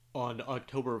On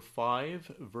October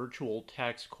 5, Virtual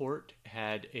Tax Court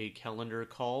had a calendar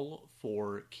call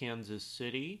for Kansas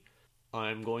City.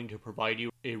 I'm going to provide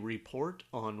you a report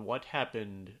on what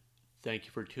happened. Thank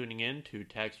you for tuning in to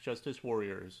Tax Justice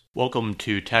Warriors. Welcome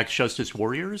to Tax Justice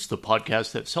Warriors, the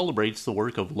podcast that celebrates the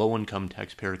work of low-income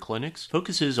taxpayer clinics,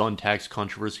 focuses on tax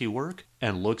controversy work,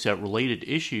 and looks at related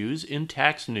issues in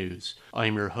tax news.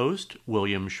 I'm your host,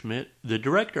 William Schmidt, the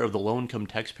director of the Low-Income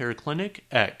Taxpayer Clinic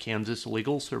at Kansas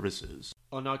Legal Services.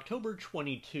 On October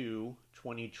 22,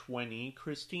 2020,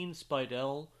 Christine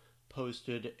Spidell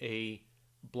posted a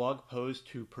blog post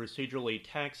to Procedurally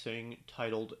Taxing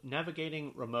titled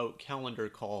Navigating Remote Calendar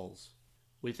Calls.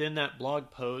 Within that blog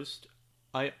post,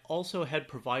 I also had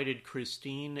provided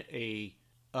Christine a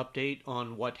update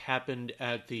on what happened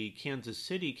at the Kansas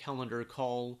City calendar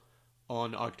call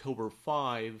on October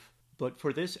 5, but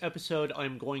for this episode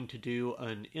I'm going to do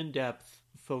an in-depth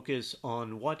focus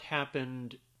on what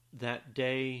happened that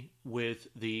day with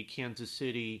the Kansas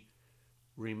City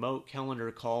remote calendar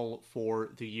call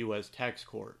for the U.S. Tax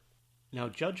Court. Now,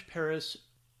 Judge Paris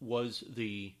was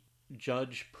the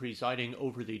judge presiding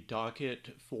over the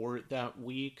docket for that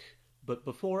week, but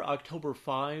before October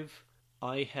 5,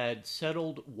 I had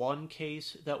settled one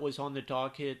case that was on the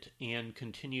docket and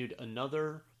continued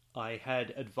another. I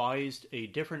had advised a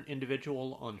different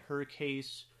individual on her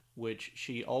case, which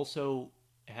she also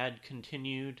had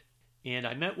continued, and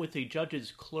I met with the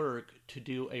judge's clerk to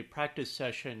do a practice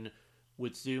session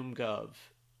with ZoomGov,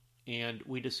 and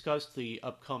we discussed the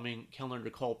upcoming calendar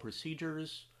call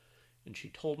procedures, and she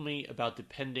told me about the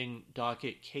pending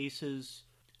docket cases,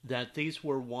 that these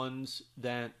were ones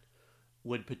that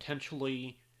would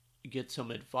potentially get some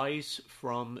advice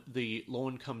from the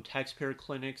low-income taxpayer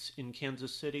clinics in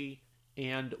Kansas City,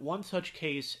 and one such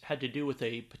case had to do with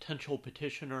a potential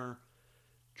petitioner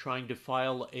trying to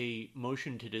file a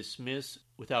motion to dismiss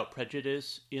without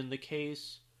prejudice in the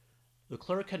case. The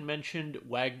clerk had mentioned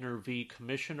Wagner v.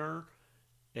 Commissioner,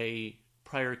 a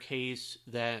prior case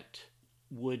that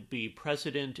would be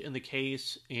precedent in the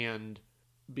case and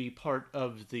be part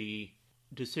of the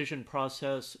decision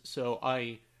process, so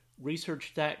I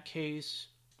researched that case,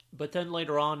 but then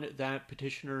later on that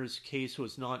petitioner's case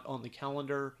was not on the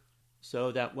calendar,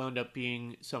 so that wound up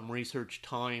being some research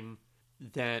time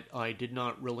that I did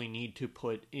not really need to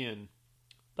put in.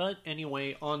 But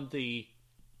anyway, on the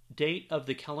date of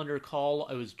the calendar call,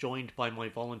 I was joined by my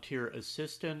volunteer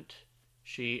assistant.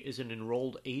 She is an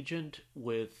enrolled agent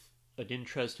with an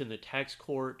interest in the tax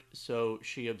court, so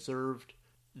she observed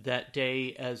that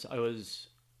day as I was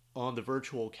on the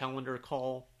virtual calendar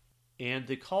call. And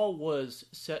the call was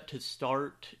set to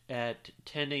start at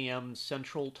 10 a.m.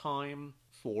 Central Time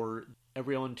for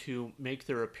everyone to make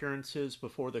their appearances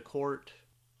before the court.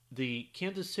 The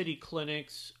Kansas City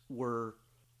clinics were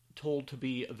told to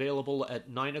be available at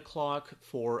 9 o'clock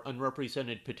for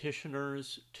unrepresented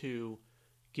petitioners to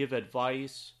give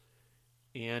advice,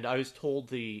 and I was told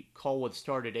the call would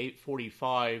start at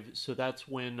 8:45, so that's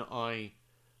when I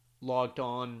logged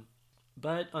on.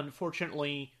 But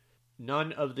unfortunately,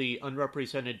 none of the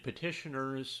unrepresented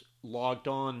petitioners logged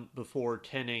on before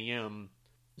 10 a.m.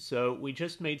 So we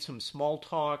just made some small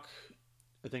talk,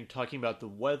 I think talking about the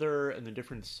weather and the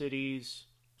different cities.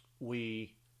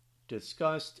 We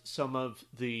discussed some of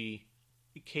the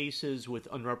cases with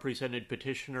unrepresented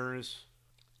petitioners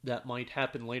that might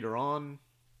happen later on.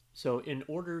 So in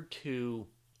order to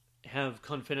have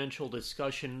confidential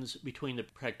discussions between the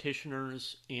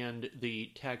practitioners and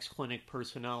the tax clinic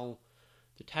personnel,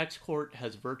 the tax court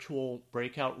has virtual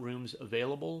breakout rooms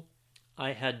available.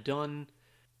 I had done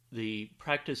the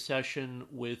practice session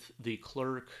with the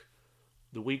clerk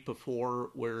the week before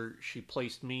where she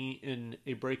placed me in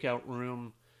a breakout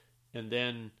room and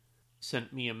then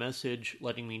sent me a message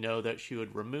letting me know that she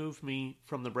would remove me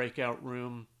from the breakout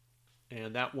room,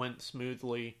 and that went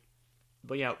smoothly.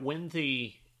 But yeah, when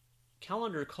the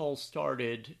calendar call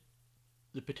started,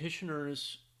 the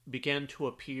petitioners began to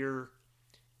appear,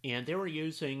 and they were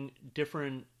using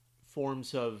different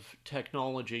forms of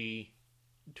technology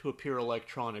to appear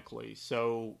electronically.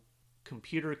 So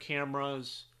computer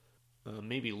cameras,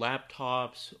 maybe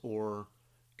laptops, or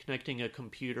connecting a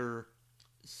computer,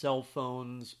 cell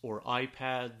phones or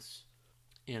iPads.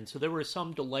 And so there were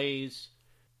some delays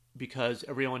because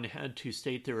everyone had to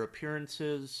state their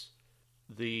appearances.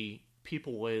 The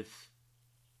people with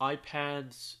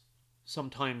iPads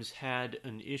sometimes had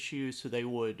an issue, so they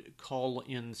would call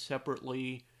in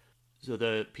separately. So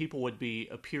the people would be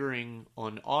appearing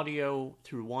on audio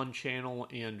through one channel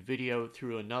and video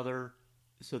through another.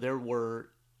 So there were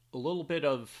a little bit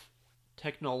of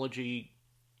technology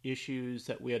issues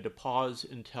that we had to pause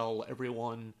until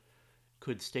everyone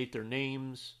could state their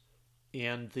names,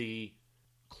 and the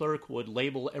clerk would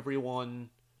label everyone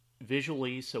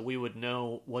visually so we would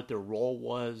know what their role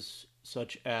was,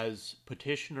 such as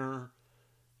petitioner,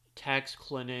 tax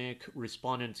clinic,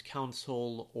 respondent's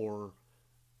counsel, or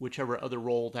whichever other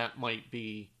role that might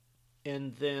be.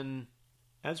 And then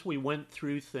as we went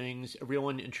through things,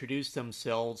 everyone introduced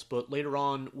themselves, but later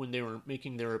on, when they were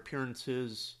making their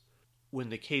appearances, when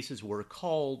the cases were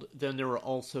called, then there were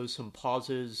also some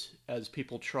pauses as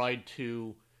people tried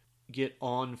to get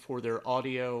on for their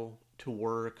audio to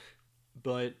work.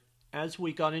 But as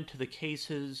we got into the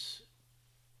cases,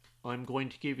 I'm going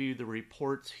to give you the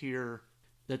reports here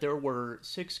that there were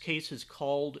 6 cases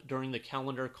called during the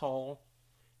calendar call.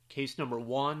 Case number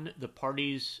 1, the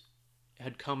parties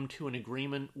had come to an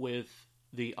agreement with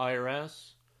the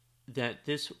IRS that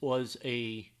this was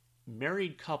a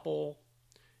married couple.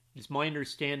 It's my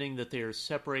understanding that they are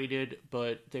separated,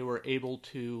 but they were able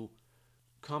to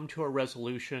come to a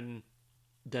resolution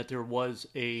that there was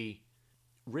a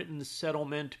written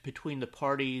settlement between the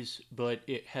parties, but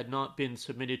it had not been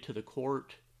submitted to the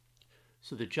court.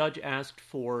 So the judge asked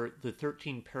for the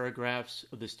 13 paragraphs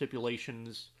of the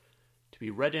stipulations to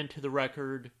be read into the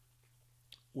record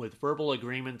with verbal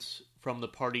agreements from the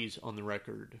parties on the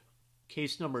record.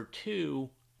 Case number 2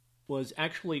 was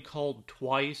actually called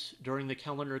twice during the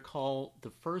calendar call.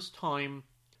 The first time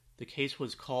the case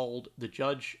was called, the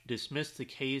judge dismissed the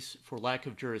case for lack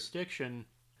of jurisdiction,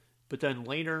 but then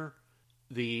later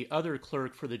the other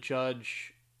clerk for the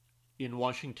judge in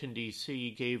Washington,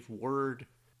 D.C. gave word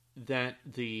that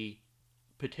the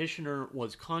petitioner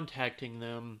was contacting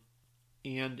them,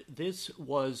 and this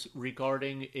was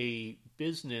regarding a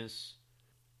business.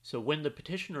 So when the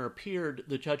petitioner appeared,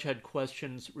 the judge had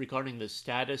questions regarding the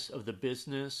status of the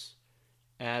business,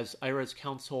 as IRS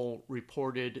counsel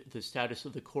reported the status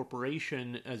of the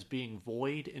corporation as being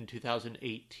void in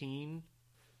 2018.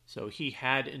 So he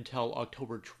had until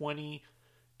October 20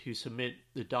 to submit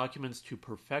the documents to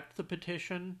perfect the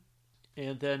petition,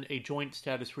 and then a joint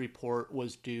status report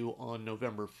was due on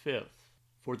November 5th.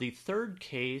 For the third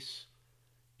case,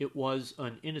 it was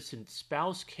an innocent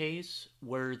spouse case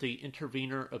where the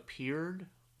intervener appeared.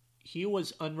 He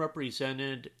was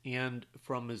unrepresented and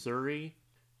from Missouri,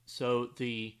 so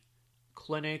the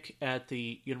clinic at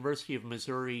the University of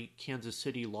Missouri Kansas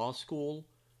City Law School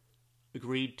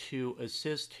agreed to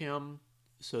assist him.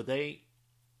 So they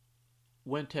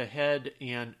went ahead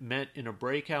and met in a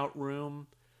breakout room,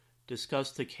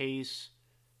 discussed the case,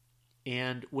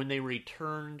 and when they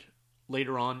returned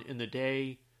later on in the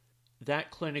day,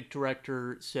 that clinic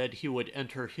director said he would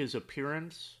enter his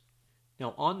appearance.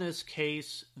 Now, on this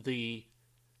case, the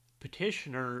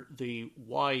petitioner, the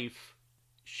wife,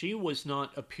 she was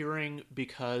not appearing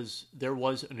because there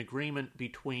was an agreement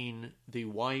between the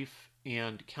wife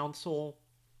and counsel.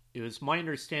 It was my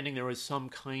understanding there was some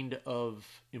kind of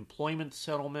employment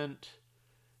settlement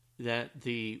that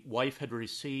the wife had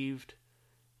received,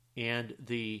 and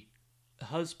the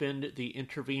husband, the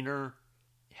intervener,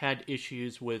 had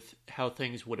issues with how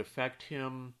things would affect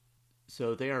him.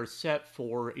 So they are set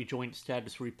for a joint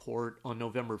status report on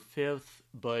November 5th,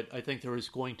 but I think there is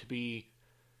going to be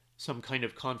some kind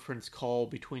of conference call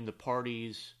between the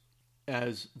parties,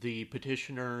 as the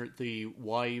petitioner, the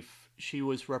wife, she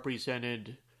was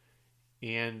represented,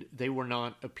 and they were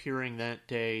not appearing that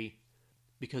day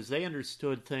because they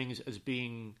understood things as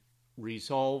being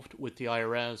resolved with the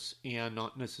IRS and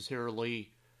not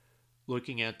necessarily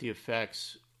looking at the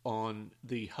effects on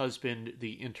the husband,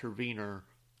 the intervener.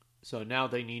 So now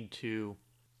they need to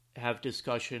have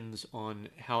discussions on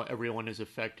how everyone is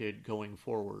affected going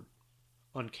forward.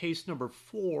 On case number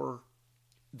 4,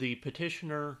 the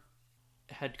petitioner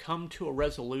had come to a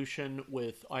resolution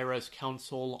with IRS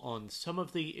counsel on some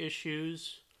of the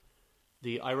issues.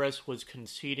 The IRS was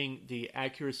conceding the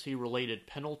accuracy-related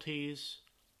penalties.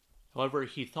 However,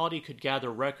 he thought he could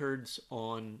gather records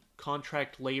on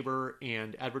contract labor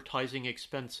and advertising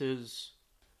expenses.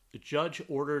 The judge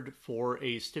ordered for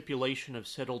a stipulation of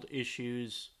settled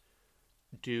issues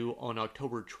due on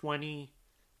October 20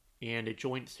 and a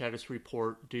joint status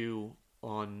report due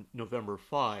on November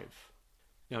 5.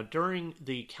 Now, during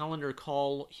the calendar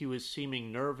call, he was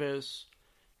seeming nervous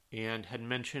and had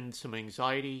mentioned some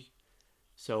anxiety.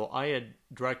 So I had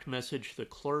direct messaged the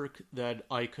clerk that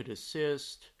I could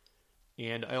assist.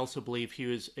 And I also believe he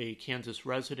was a Kansas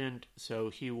resident, so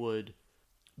he would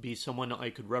be someone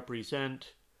I could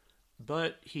represent.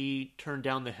 But he turned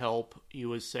down the help. He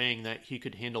was saying that he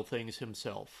could handle things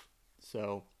himself.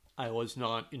 So I was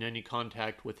not in any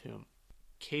contact with him.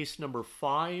 Case number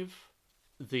 5,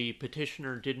 the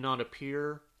petitioner did not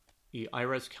appear. The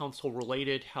IRS counsel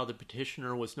related how the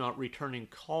petitioner was not returning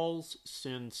calls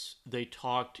since they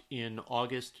talked in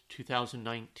August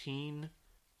 2019.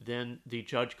 Then the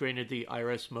judge granted the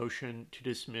IRS motion to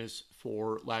dismiss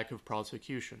for lack of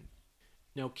prosecution.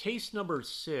 Now, case number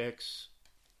 6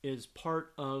 is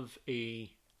part of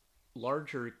a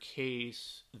larger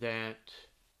case that,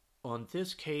 on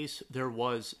this case, there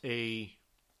was a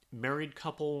married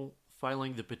couple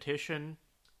filing the petition,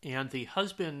 and the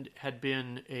husband had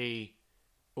been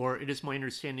or it is my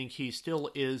understanding he still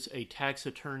is a tax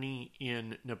attorney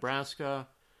in Nebraska.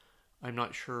 I'm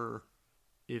not sure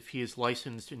if he is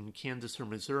licensed in Kansas or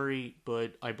Missouri,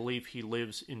 but I believe he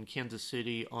lives in Kansas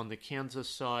City on the Kansas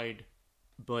side.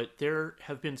 But there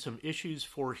have been some issues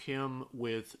for him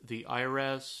with the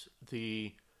IRS,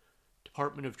 the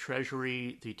Department of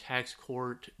Treasury, the tax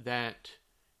court, that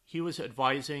he was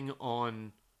advising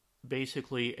on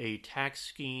basically a tax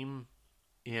scheme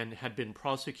and had been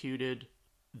prosecuted,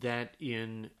 that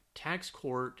in tax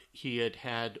court he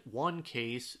had one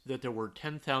case that there were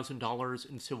 $10,000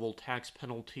 in civil tax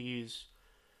penalties.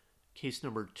 Case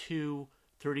number 2,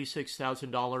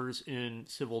 $36,000 in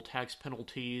civil tax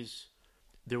penalties.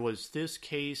 There was this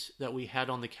case that we had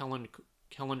on the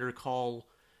calendar call,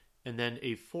 and then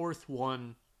a fourth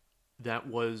one that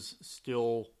was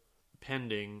still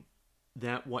pending.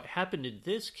 That what happened in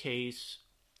this case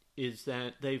is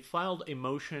that they filed a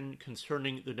motion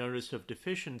concerning the notice of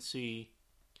deficiency,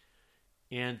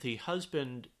 and the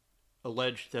husband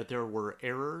alleged that there were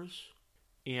errors,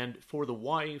 and for the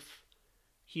wife,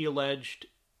 he alleged,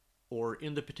 or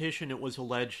in the petition it was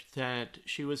alleged, that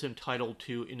she was entitled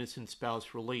to innocent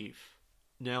spouse relief.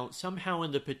 Now, somehow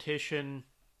in the petition,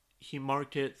 he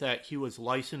marked it that he was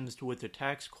licensed with the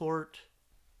tax court,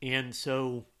 and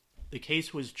so the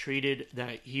case was treated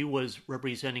that he was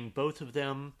representing both of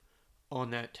them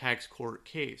on that tax court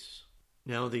case.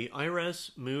 Now, the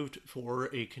IRS moved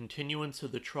for a continuance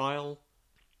of the trial,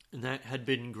 and that had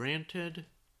been granted,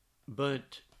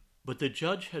 but the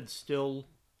judge had still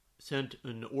sent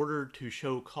an order to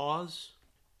show cause,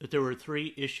 that there were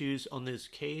 3 issues on this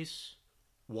case: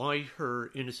 why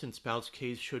her innocent spouse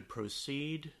case should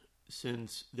proceed,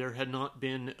 since there had not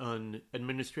been an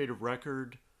administrative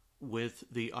record with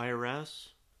the IRS.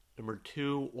 Number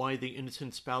 2, why the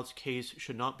innocent spouse case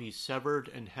should not be severed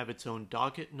and have its own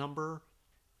docket number.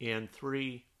 And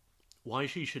 3, why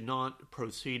she should not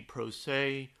proceed pro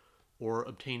se or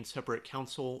obtain separate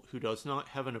counsel who does not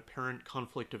have an apparent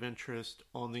conflict of interest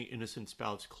on the innocent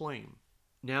spouse claim.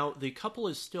 Now, the couple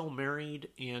is still married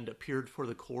and appeared for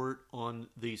the court on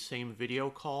the same video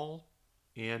call,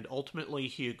 and ultimately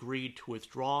he agreed to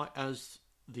withdraw as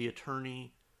the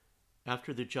attorney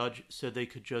after the judge said they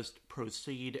could just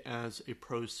proceed as a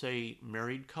pro se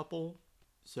married couple.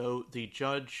 So the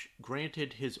judge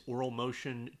granted his oral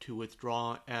motion to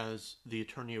withdraw as the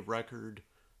attorney of record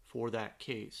for that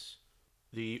case.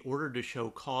 The order to show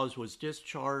cause was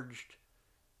discharged,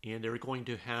 and they were going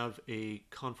to have a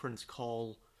conference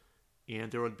call,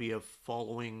 and there would be a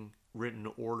following written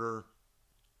order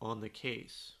on the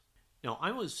case. Now,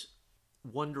 I was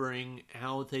wondering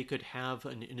how they could have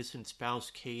an innocent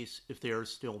spouse case if they are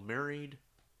still married.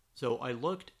 So I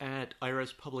looked at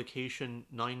IRS publication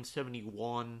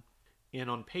 971, and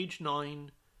on page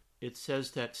 9, it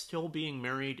says that still being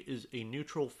married is a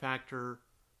neutral factor,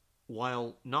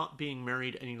 while not being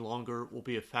married any longer will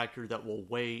be a factor that will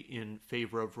weigh in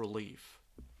favor of relief.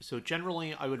 So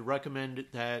generally, I would recommend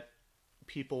that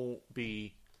people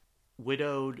be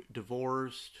widowed,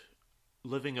 divorced,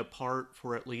 living apart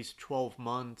for at least 12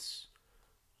 months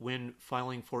when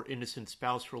filing for innocent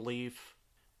spouse relief.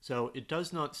 So it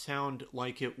does not sound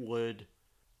like it would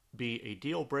be a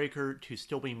deal breaker to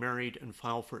still be married and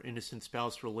file for innocent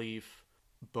spouse relief,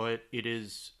 but it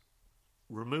is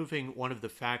removing one of the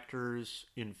factors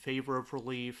in favor of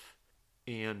relief.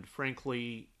 And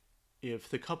frankly, if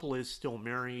the couple is still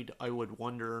married, I would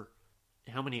wonder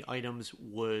how many items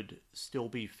would still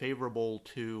be favorable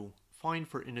to fine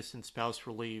for innocent spouse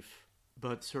relief,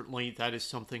 but certainly that is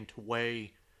something to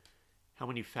weigh, how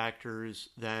many factors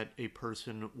that a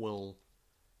person will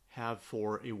have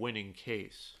for a winning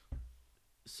case.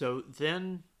 So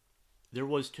then there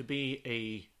was to be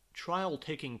a trial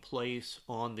taking place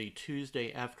on the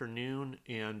Tuesday afternoon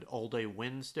and all day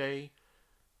Wednesday.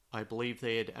 I believe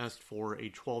they had asked for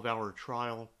a 12-hour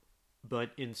trial,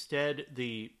 but instead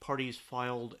the parties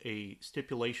filed a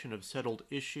stipulation of settled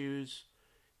issues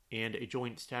and a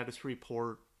joint status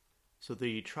report. So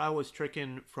the trial was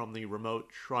stricken from the remote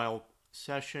trial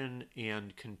session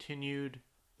and continued.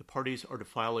 The parties are to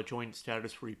file a joint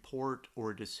status report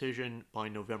or a decision by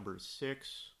November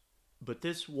 6th. But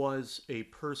this was a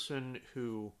person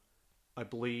who I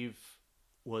believe,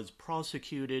 was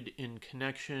prosecuted in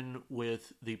connection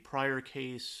with the prior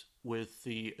case with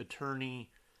the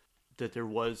attorney, that there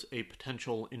was a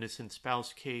potential innocent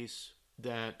spouse case,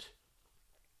 that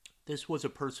this was a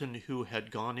person who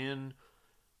had gone in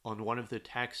on one of the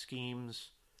tax schemes,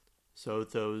 so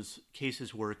those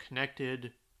cases were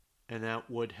connected, and that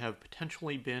would have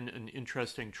potentially been an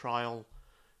interesting trial,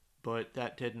 but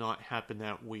that did not happen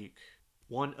that week.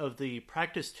 One of the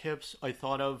practice tips I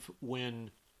thought of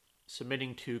when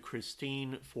submitting to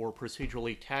Christine for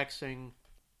procedurally taxing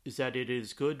is that it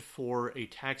is good for a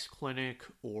tax clinic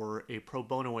or a pro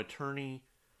bono attorney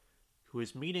who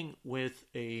is meeting with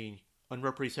a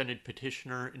unrepresented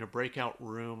petitioner in a breakout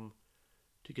room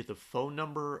to get the phone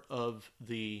number of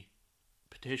the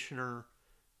petitioner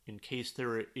in case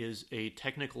there is a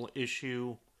technical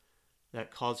issue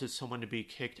that causes someone to be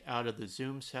kicked out of the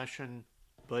Zoom session.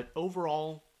 But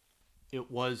overall,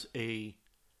 it was a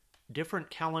different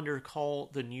calendar call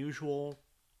than usual,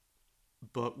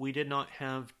 but we did not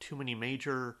have too many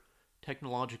major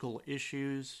technological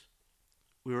issues.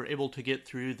 We were able to get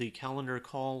through the calendar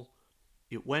call.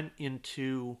 It went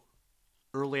into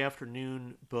early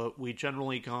afternoon, but we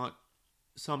generally got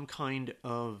some kind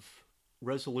of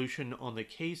resolution on the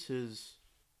cases,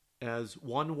 as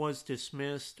one was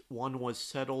dismissed, one was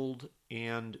settled,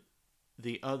 and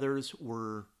the others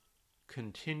were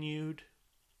continued.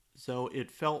 So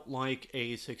it felt like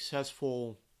a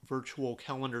successful virtual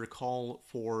calendar call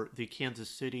for the Kansas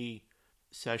City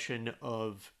session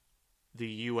of the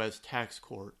U.S. Tax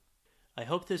Court. I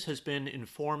hope this has been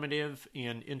informative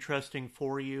and interesting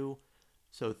for you,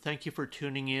 so thank you for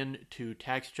tuning in to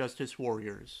Tax Justice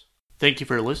Warriors. Thank you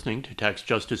for listening to Tax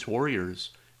Justice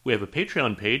Warriors. We have a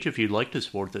Patreon page if you'd like to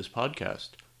support this podcast.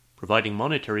 Providing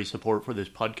monetary support for this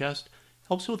podcast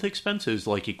helps with expenses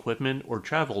like equipment or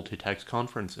travel to tax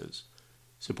conferences.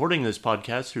 Supporting this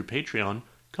podcast through Patreon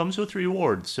comes with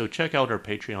rewards, so check out our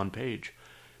Patreon page.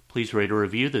 Please rate or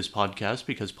review this podcast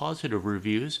because positive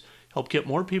reviews help get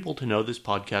more people to know this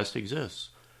podcast exists.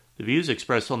 The views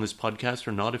expressed on this podcast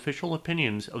are not official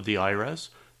opinions of the IRS,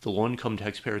 the Low Income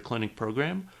Taxpayer Clinic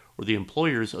Program, or the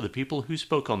employers of the people who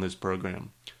spoke on this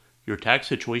program. Your tax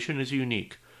situation is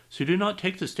unique, so do not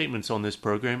take the statements on this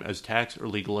program as tax or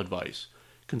legal advice.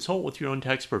 Consult with your own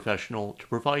tax professional to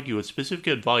provide you with specific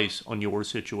advice on your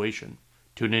situation.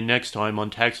 Tune in next time on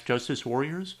Tax Justice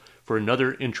Warriors for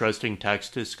another interesting tax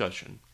discussion.